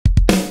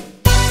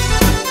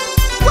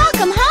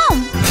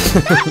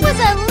That was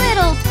a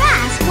little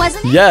fast,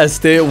 wasn't it?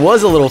 Yes, it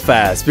was a little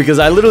fast because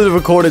I literally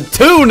recorded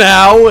 2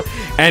 now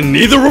and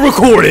neither were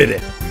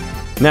recorded.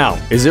 Now,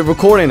 is it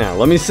recording now?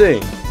 Let me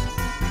see.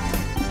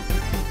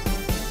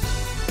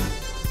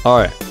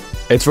 Alright,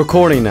 it's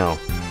recording now.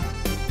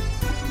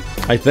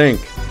 I think.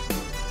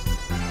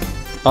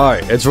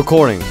 Alright, it's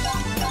recording.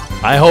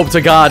 I hope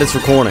to God it's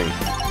recording.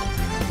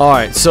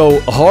 Alright, so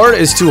hard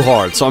is too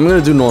hard, so I'm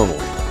gonna do normal.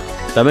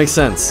 That makes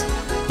sense.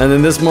 And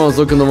then this one's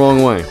looking the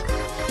wrong way.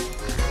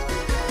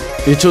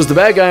 You chose the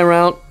bad guy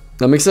route.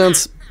 That makes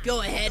sense. Go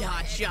ahead,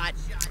 hotshot.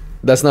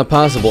 That's not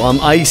possible. I'm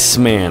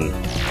Iceman.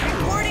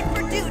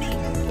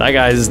 That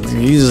guy is,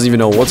 he doesn't even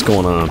know what's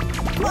going on.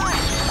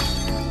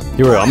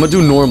 Here we go. I'm gonna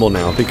do normal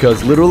now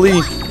because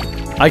literally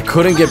I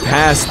couldn't get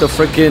past the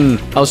freaking.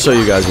 I'll show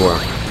you guys where.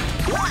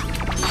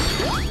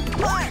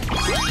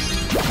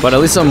 But at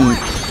least I'm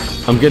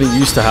getting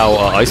used to how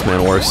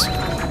Iceman works.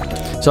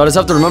 So I just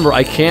have to remember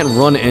I can't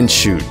run and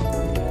shoot.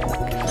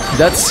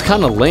 That's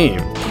kind of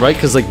lame, right?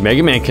 Because like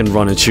Mega Man can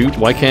run and shoot.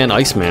 Why can't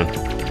Iceman?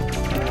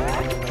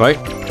 Right?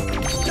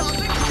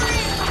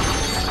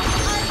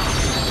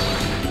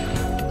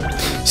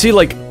 See,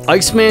 like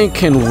Iceman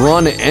can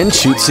run and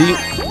shoot. See,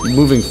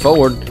 moving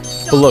forward.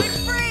 But look,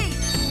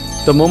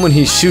 the moment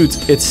he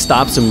shoots, it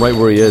stops him right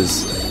where he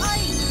is.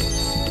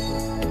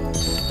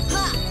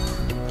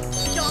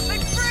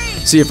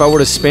 See, if I were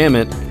to spam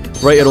it,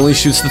 right, it only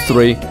shoots the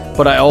 3.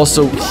 But I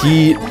also,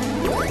 he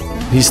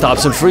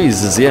stops and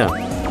freezes, yeah.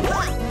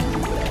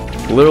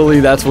 Literally,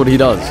 that's what he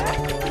does.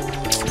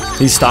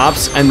 He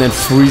stops and then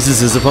freezes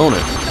his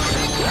opponent.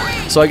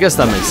 So I guess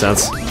that makes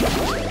sense.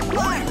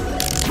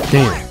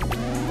 Damn.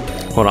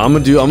 Hold on,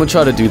 I'm gonna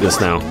try to do this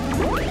now.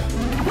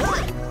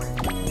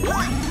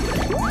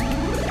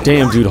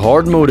 Damn, dude,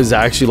 hard mode is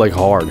actually like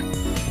hard.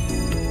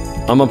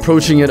 I'm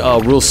approaching it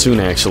real soon,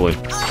 actually.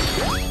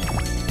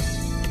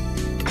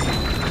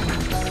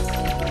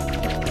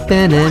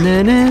 Here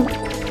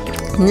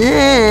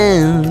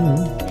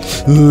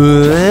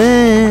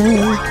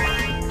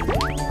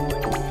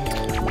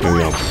we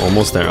go.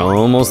 Almost there.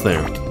 Almost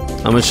there.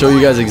 I'm gonna show you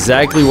guys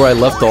exactly where I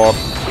left off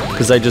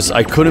because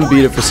I couldn't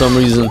beat it for some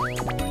reason.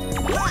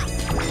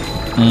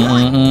 You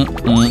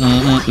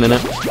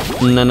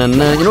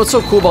know what's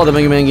so cool about the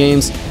Mega Man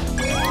games,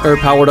 or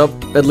Powered Up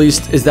at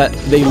least, is that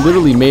they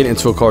literally made it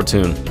into a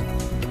cartoon,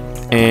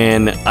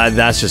 and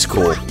that's just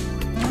cool.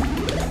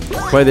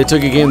 Right? They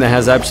took a game that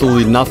has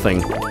absolutely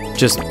nothing,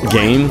 just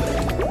game,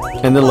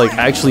 and then like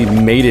actually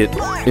made it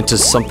into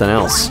something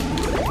else.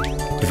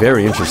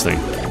 Very interesting.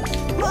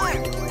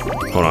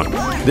 Hold on.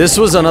 This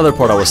was another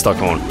part I was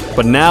stuck on,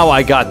 but now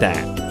I got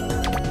that.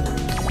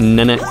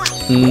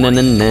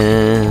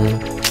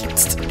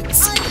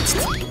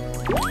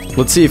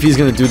 Let's see if he's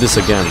gonna do this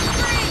again.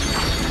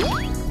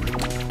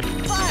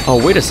 Oh,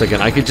 wait a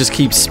second. I could just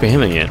keep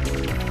spamming it.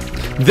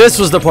 This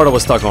was the part I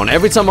was stuck on.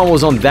 Every time I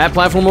was on that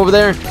platform over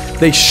there,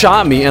 they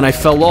shot me and I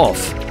fell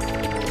off.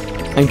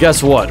 And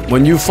guess what?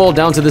 When you fall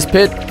down to this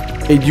pit,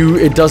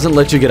 it doesn't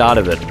let you get out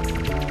of it.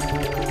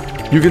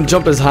 You can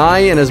jump as high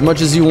and as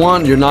much as you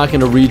want, you're not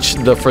gonna reach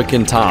the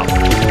freaking top.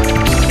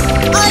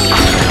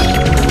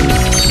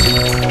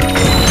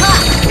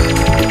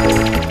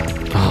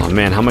 Oh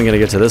man, how am I gonna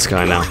get to this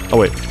guy now? Oh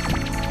wait.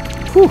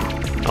 Whew,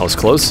 that was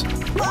close.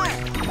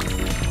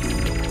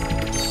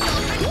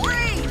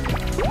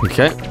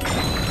 Okay.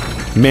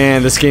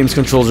 Man, this game's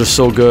controls are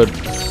so good.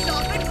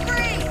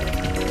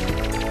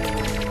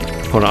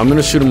 Hold on, I'm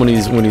gonna shoot him when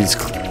he's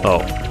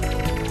oh.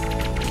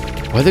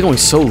 Why are they going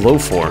so low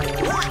for?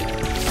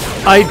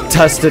 I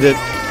tested it.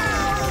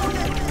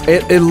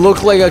 It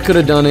looked like I could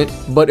have done it,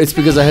 but it's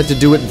because I had to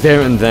do it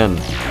there and then.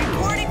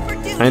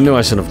 I knew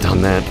I shouldn't have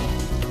done that.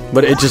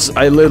 But it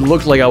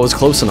looked like I was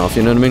close enough,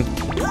 you know what I mean?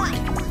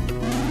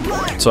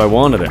 So I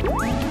wanted it.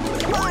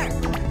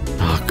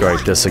 Oh,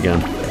 great, this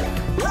again.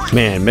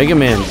 Man, Mega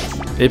Man,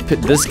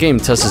 this game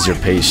tests your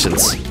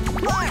patience.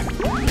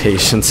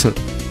 Patience.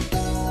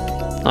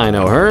 I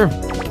know her.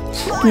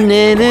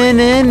 Na na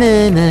na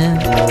na na.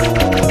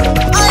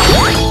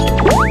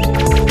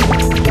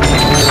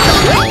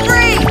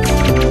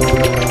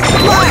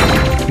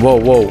 Whoa,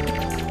 whoa.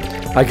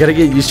 I gotta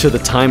get used to the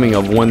timing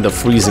of when the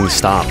freezing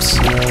stops.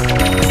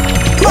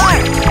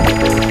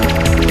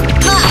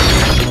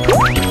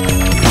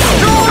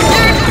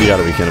 You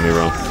gotta be kidding me,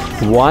 bro.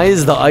 Why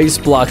is the ice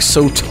block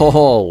so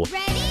tall?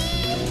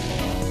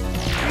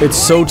 It's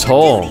so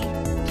tall.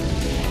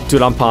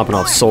 Dude, I'm popping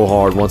off so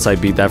hard once I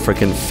beat that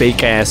freaking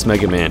fake-ass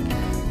Mega Man.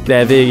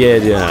 That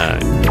big,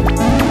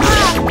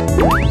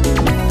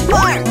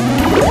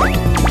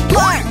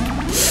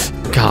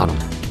 Got him.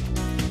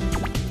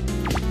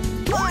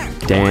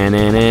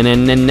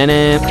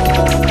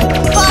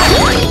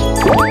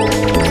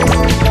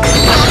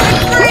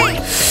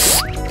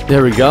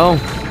 There we go.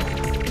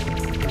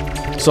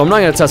 So I'm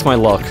not gonna test my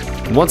luck.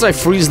 Once I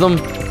freeze them,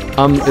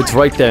 it's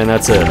right there and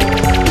that's it.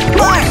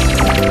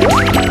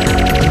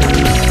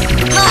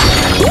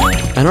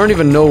 I don't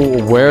even know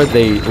where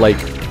they, like,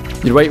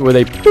 right where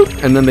they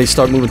boop, and then they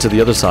start moving to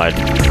the other side.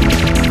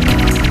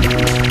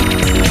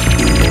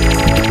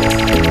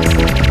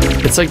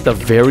 It's like the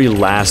very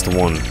last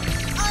one.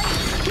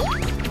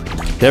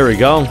 There we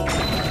go.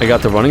 I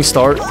got the running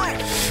start.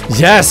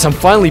 Yes, I'm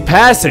finally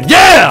past it.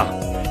 Yeah!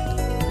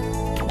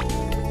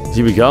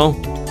 Here we go.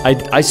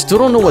 I still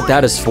don't know what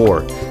that is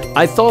for.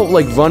 I thought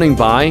like running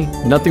by,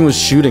 nothing was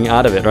shooting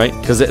out of it, right?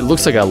 Because it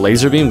looks like a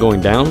laser beam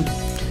going down.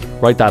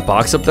 Right, that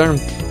box up there.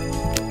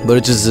 But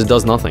it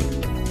does nothing.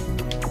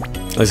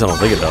 At least I don't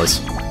think it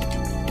does.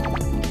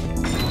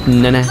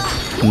 Na-na.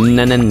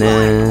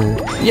 Na-na-na.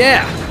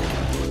 Yeah!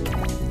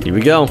 Here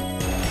we go.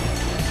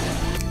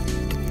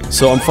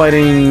 So I'm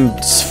fighting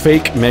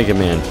fake Mega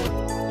Man.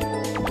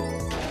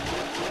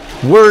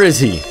 Where is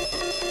he?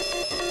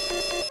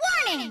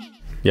 Warning!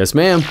 Yes,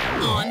 ma'am.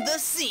 On the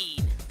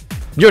scene.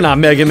 You're not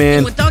Mega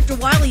Man. With Dr.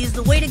 Wily is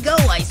the way to go,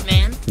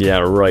 Iceman. Yeah,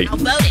 right. How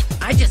about it?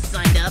 I just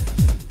signed up.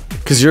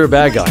 Because you're a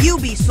bad guy. You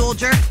be,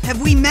 soldier.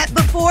 Have we met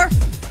before?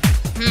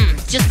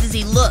 Just as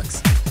he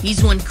looks.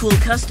 He's one cool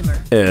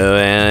customer.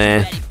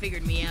 Bet he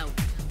figured me out.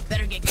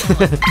 Better get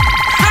going.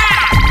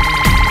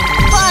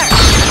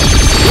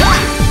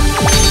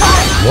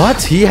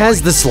 What? He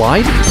has the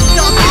slide?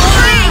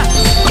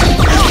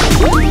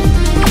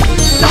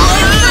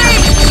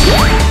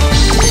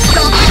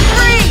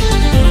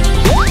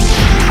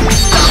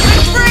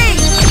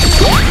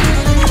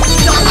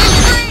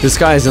 This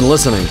guy isn't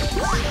listening.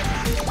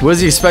 What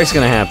does he expect's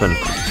gonna happen?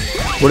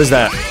 What is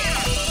that?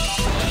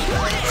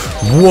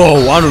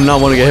 Whoa, I do not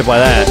want to get hit by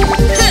that.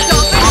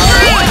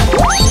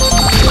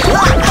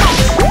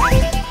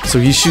 So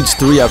he shoots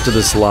 3 after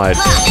the slide.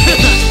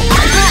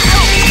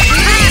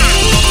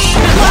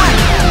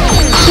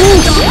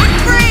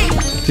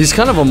 He's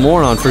kind of a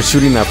moron for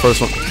shooting that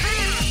first one.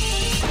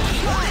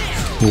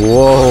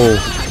 Whoa.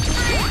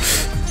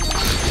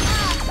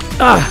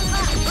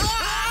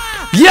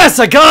 Ah! Yes,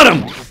 I got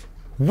him!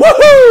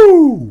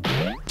 Woohoo!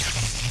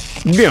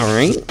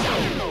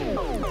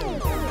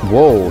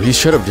 Whoa, he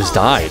should have just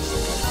died.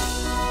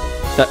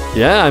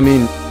 Yeah, I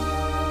mean...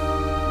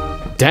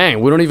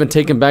 Dang, we don't even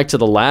take him back to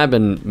the lab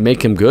and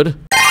make him good?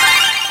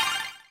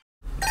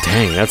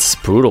 Dang, that's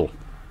brutal.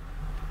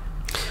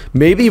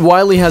 Maybe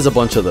Wily has a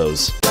bunch of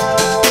those.